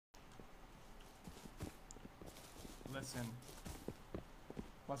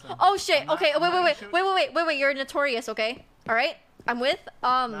Listen. Oh shit. Okay. Wait. You're notorious. Okay. All right. I'm with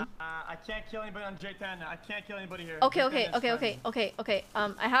Nah, I can't kill anybody on J10. I can't kill anybody here. Okay.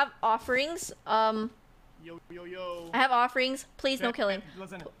 I have offerings. Yo. I have offerings. Please, no killing.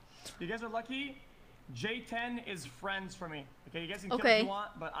 Listen, you guys are lucky. J10 is friends for me. Okay, you guys can kill if you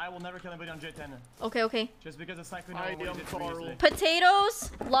want, but I will never kill anybody on J10. Okay. Just because it's like we know what we did for you.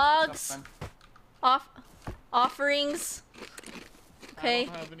 Potatoes, logs, offerings. Okay. I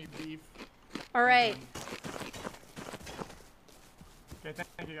don't have any beef. All right. Okay,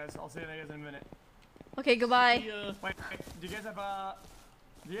 thank you guys. I'll see you guys in a minute. Okay, goodbye. Wait, do you guys have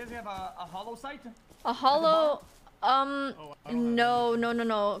a hollow site? A hollow?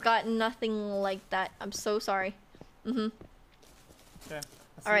 No. Got nothing like that. I'm so sorry. Okay. I'll see you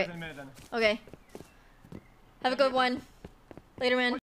guys in a minute then. Okay. Have a good one. Later, man.